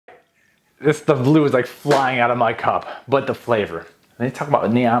the blue is like flying out of my cup, but the flavor. When they talk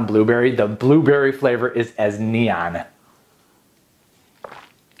about neon blueberry, the blueberry flavor is as neon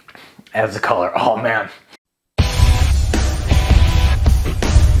as the color. Oh man.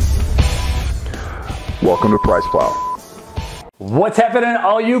 Welcome to PricePlow. What's happening,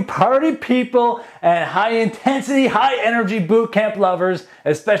 all you party people and high intensity, high energy boot camp lovers,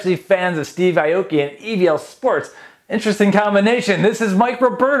 especially fans of Steve Aoki and EVLSports? Interesting combination. This is Mike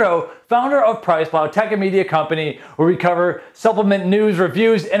Roberto, founder of PricePlow, tech and media company, where we cover supplement news,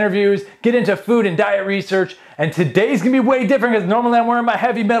 reviews, interviews, get into food and diet research. And today's gonna be way different because normally I'm wearing my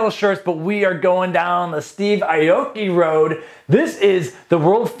heavy metal shirts, but we are going down the Steve Aoki road. This is the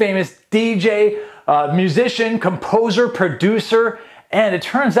world famous DJ, musician, composer, producer, and it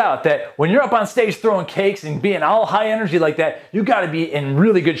turns out that when you're up on stage throwing cakes and being all high energy like that, you gotta be in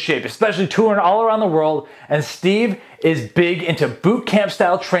really good shape, especially touring all around the world. And Steve is big into boot camp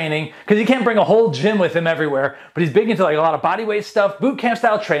style training because he can't bring a whole gym with him everywhere, but he's big into like a lot of body weight stuff, boot camp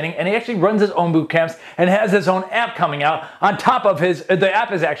style training, and he actually runs his own boot camps and has his own app coming out on top of the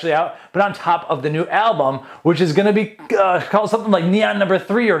app is actually out, but on top of the new album, which is gonna be called something like Neon Number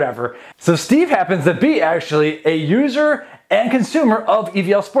 3 or whatever. So Steve happens to be actually a user and consumer of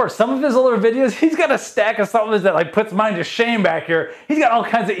EVLSports. Some of his older videos, he's got a stack of supplements that like puts mine to shame back here. He's got all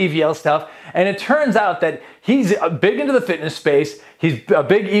kinds of EVL stuff. And it turns out that he's big into the fitness space. He's a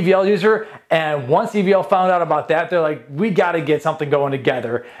big EVL user. And once EVL found out about that, they're like, we gotta get something going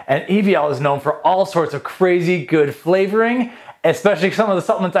together. And EVL is known for all sorts of crazy good flavoring, especially some of the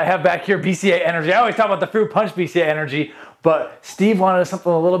supplements I have back here, BCA Energy. I always talk about the Fruit Punch BCA Energy, but Steve wanted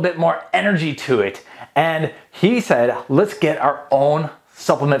something a little bit more energy to it. And he said, let's get our own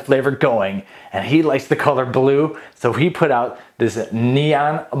supplement flavor going. And he likes the color blue, so he put out this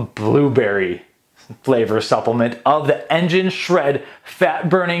neon blueberry flavor supplement of the ENGN Shred fat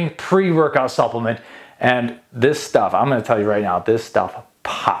burning pre-workout supplement. And this stuff, I'm gonna tell you right now, this stuff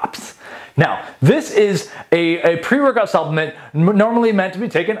pops. Now, this is a pre-workout supplement normally meant to be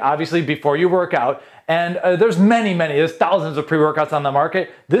taken, obviously, before you work out. And there's there's thousands of pre-workouts on the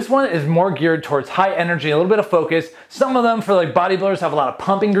market. This one is more geared towards high energy, a little bit of focus. Some of them for like bodybuilders have a lot of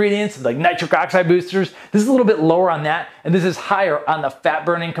pump ingredients, like nitric oxide boosters. This is a little bit lower on that, and this is higher on the fat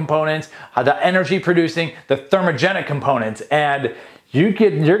burning components, the energy producing, the thermogenic components. And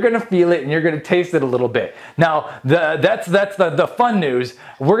you're gonna feel it and you're gonna taste it a little bit. Now, that's the fun news.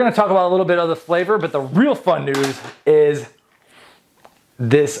 We're gonna talk about a little bit of the flavor, but the real fun news is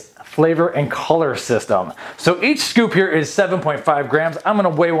this flavor and color system. So each scoop here is 7.5 grams. I'm gonna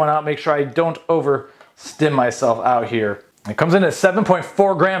weigh one out, make sure I don't overstim myself out here. It comes in at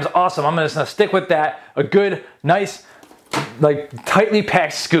 7.4 grams, awesome. I'm just gonna stick with that. A good, nice, like tightly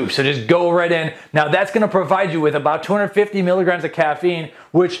packed scoop, so just go right in. Now that's gonna provide you with about 250 milligrams of caffeine,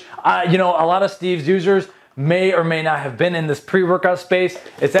 which, you know, a lot of Steve's users may or may not have been in this pre-workout space.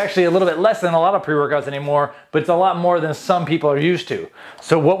 It's actually a little bit less than a lot of pre-workouts anymore, but it's a lot more than some people are used to.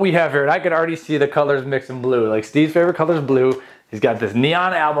 So what we have here, and I could already see the colors mixing blue. Like Steve's favorite color is blue. He's got this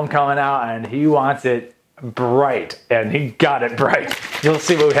neon album coming out and he wants it bright, and he got it bright. You'll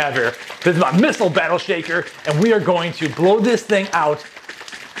see what we have here. This is my missile battle shaker, and we are going to blow this thing out.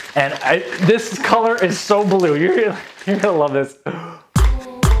 And this color is so blue. You're gonna love this.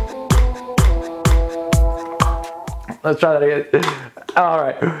 Let's try that again. All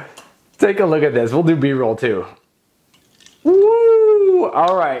right, take a look at this. We'll do B-roll too. Woo!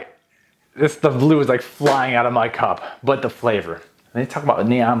 All right, the blue is like flying out of my cup, but the flavor. When they talk about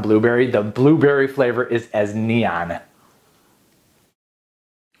neon blueberry, the blueberry flavor is as neon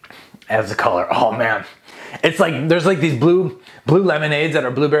as the color. Oh man, it's like there's like these blue lemonades that are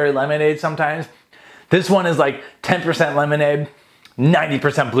blueberry lemonade sometimes. This one is like 10% lemonade,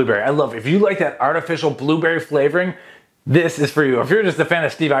 90% blueberry. I love it. If you like that artificial blueberry flavoring, this is for you. If you're just a fan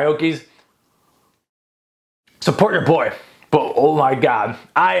of Steve Aoki's, support your boy. But oh my God,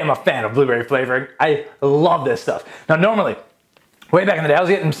 I am a fan of blueberry flavoring. I love this stuff. Now normally, way back in the day, I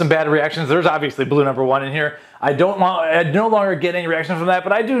was getting some bad reactions. There's obviously blue number 1 in here. I no longer get any reactions from that,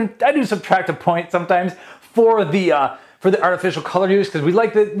 but I do subtract a point sometimes for the artificial color use, because we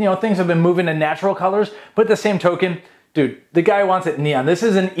like that, you know, things have been moving to natural colors. But at the same token, dude, the guy wants it neon. This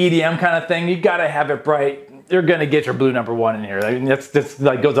is an EDM kind of thing. You gotta have it bright. You're gonna get your blue number 1 in here. I mean, that's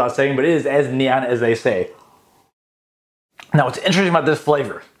like goes without saying, but it is as neon as they say. Now, what's interesting about this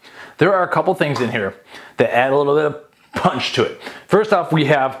flavor, there are a couple things in here that add a little bit of punch to it. First off, we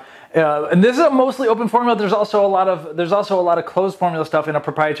have, and this is a mostly open formula. There's also a lot of closed formula stuff in a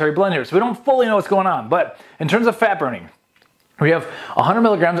proprietary blend here, so we don't fully know what's going on. But in terms of fat burning, we have 100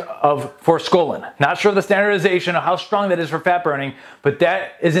 milligrams of forskolin. Not sure of the standardization of how strong that is for fat burning, but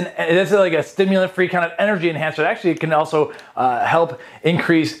that's like a stimulant-free kind of energy enhancer. Actually, it can also help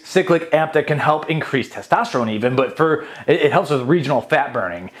increase cyclic AMP that can help increase testosterone even, but it helps with regional fat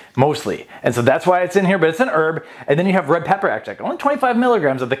burning mostly. And so that's why it's in here, but it's an herb. And then you have red pepper extract, only 25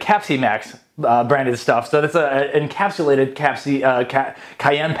 milligrams of the CapsiMax branded stuff. So that's an encapsulated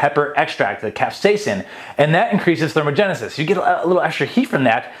cayenne pepper extract, the capsaicin, and that increases thermogenesis. You get a little extra heat from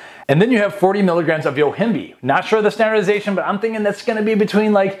that. And then you have 40 milligrams of yohimbe. Not sure of the standardization, but I'm thinking that's going to be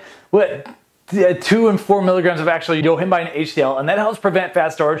between like, what, 2 and 4 milligrams of actual yohimbe and HCl, and that helps prevent fat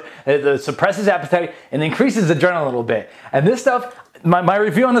storage, it suppresses appetite, and increases adrenaline a little bit. And this stuff, my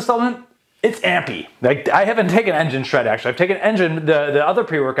review on the supplement, it's ampy. Like, I haven't taken ENGN Shred actually. I've taken ENGN, the other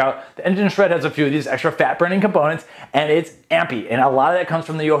pre-workout. The ENGN Shred has a few of these extra fat burning components, and it's ampy. And a lot of that comes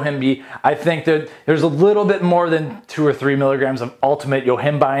from the yohimbe. I think that there's a little bit more than 2 or 3 milligrams of ultimate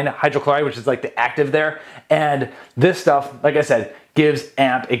yohimbine hydrochloride, which is like the active there. And this stuff, like I said, gives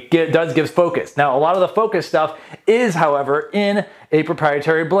amp. It gives focus. Now, a lot of the focus stuff is, however, in a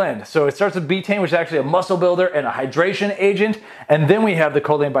proprietary blend. So it starts with betaine, which is actually a muscle builder and a hydration agent. And then we have the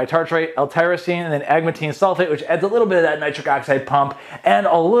choline bitartrate, L-tyrosine, and then agmatine sulfate, which adds a little bit of that nitric oxide pump and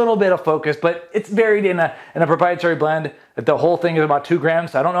a little bit of focus, but it's buried in a proprietary blend. The whole thing is about 2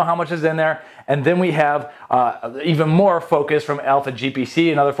 grams, so I don't know how much is in there. And then we have even more focus from alpha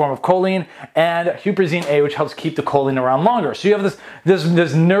GPC, another form of choline, and huperzine A, which helps keep the choline around longer. So you have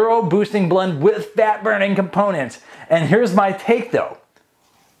this neuro boosting blend with fat burning components. And here's my take though.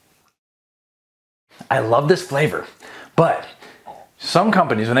 I love this flavor, but some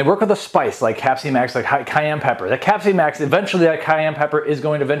companies, when they work with a spice like CapsiMax, like cayenne pepper, that CapsiMax, eventually that cayenne pepper is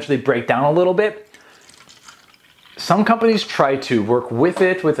going to eventually break down a little bit. Some companies try to work with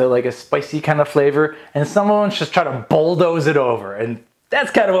it with like a spicy kind of flavor, and some of them just try to bulldoze it over. And that's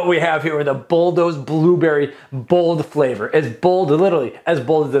kind of what we have here with a bulldoze blueberry bold flavor. As bold, literally as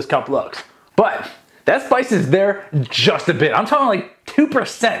bold as this cup looks. But that spice is there just a bit. I'm talking like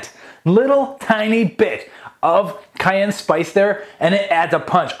 2%, little tiny bit of cayenne spice there, and it adds a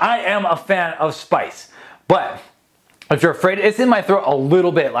punch. I am a fan of spice, but if you're afraid, it's in my throat a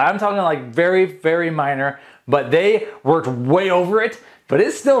little bit. I'm talking like very, very minor, but they worked way over it, but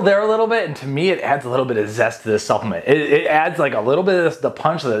it's still there a little bit, and to me it adds a little bit of zest to this supplement. It adds like a little bit of the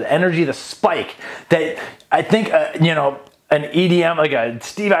punch, the energy, the spike that I think, you know, an EDM, like a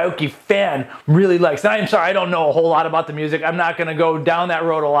Steve Aoki fan really likes. And I'm sorry, I don't know a whole lot about the music. I'm not gonna go down that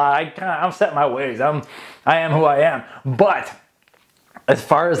road a lot. I'm set in my ways. I am who I am. But as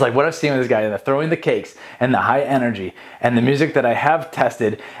far as like what I've seen with this guy, and the throwing the cakes and the high energy and the music that I have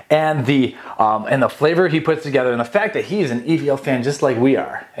tested and the flavor he puts together and the fact that he's an EVL fan just like we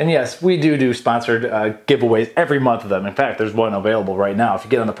are. And yes, we do sponsored giveaways every month of them. In fact, there's one available right now. If you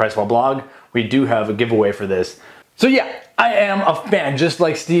get on the PricePlow blog, we do have a giveaway for this. So yeah, I am a fan just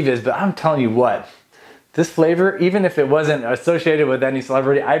like Steve is, but I'm telling you what, this flavor, even if it wasn't associated with any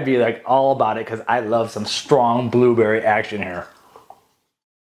celebrity, I'd be like all about it because I love some strong blueberry action here.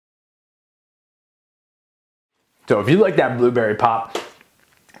 So if you like that blueberry pop,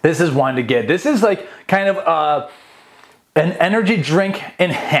 this is one to get. This is like kind of an energy drink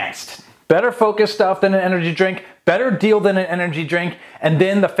enhanced. Better focus stuff than an energy drink, better deal than an energy drink, and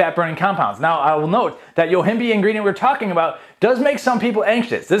then the fat burning compounds. Now I will note that yohimbe ingredient we're talking about does make some people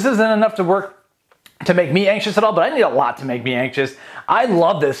anxious. This isn't enough to work to make me anxious at all, but I need a lot to make me anxious. I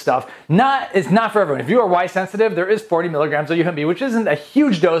love this stuff. It's not for everyone. If you are Y sensitive, there is 40 milligrams of yohimbe, which isn't a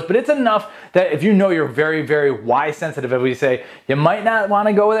huge dose, but it's enough that if you know you're very, very Y sensitive, as we say, you might not want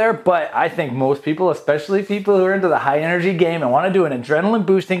to go there, but I think most people, especially people who are into the high energy game and want to do an adrenaline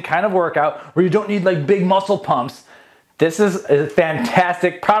boosting kind of workout where you don't need like big muscle pumps, this is a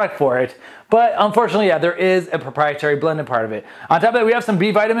fantastic product for it. But unfortunately, yeah, there is a proprietary blended part of it. On top of that, we have some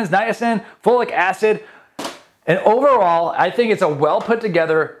B vitamins, niacin, folic acid. And overall, I think it's a well put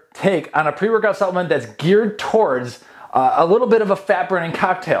together take on a pre-workout supplement that's geared towards a little bit of a fat burning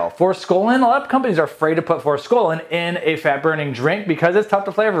cocktail. Forskolin, a lot of companies are afraid to put forskolin in a fat burning drink because it's tough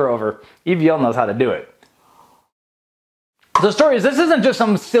to flavor over. EVL knows how to do it. The story is, this isn't just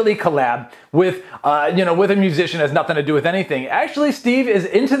some silly collab with, with a musician that has nothing to do with anything. Actually, Steve is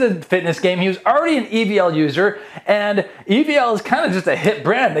into the fitness game. He was already an EVL user, and EVL is kind of just a hit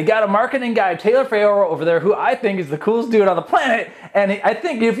brand. They got a marketing guy, Taylor Fayora, over there, who I think is the coolest dude on the planet. And I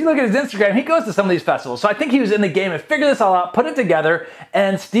think if you look at his Instagram, he goes to some of these festivals. So I think he was in the game and figured this all out, put it together,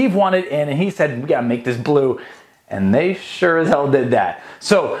 and Steve wanted in, and he said, we gotta make this blue. And they sure as hell did that.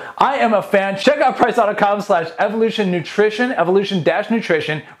 So I am a fan. Check out pricelow.com/evolution nutrition,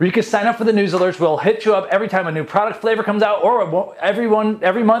 evolution-nutrition, where you can sign up for the news alerts. We'll hit you up every time a new product flavor comes out, or every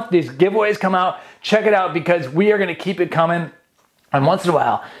month these giveaways come out. Check it out because we are going to keep it coming. And once in a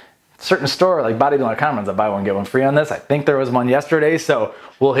while, certain store like bodybuilding.com runs a buy one get one free on this. I think there was one yesterday, so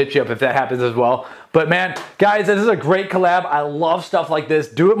we'll hit you up if that happens as well. But man, guys, this is a great collab. I love stuff like this.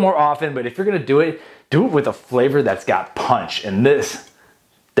 Do it more often, but if you're going to do it with a flavor that's got punch, and this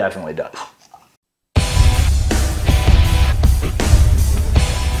definitely does.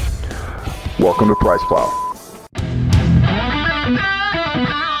 Welcome to PricePlow.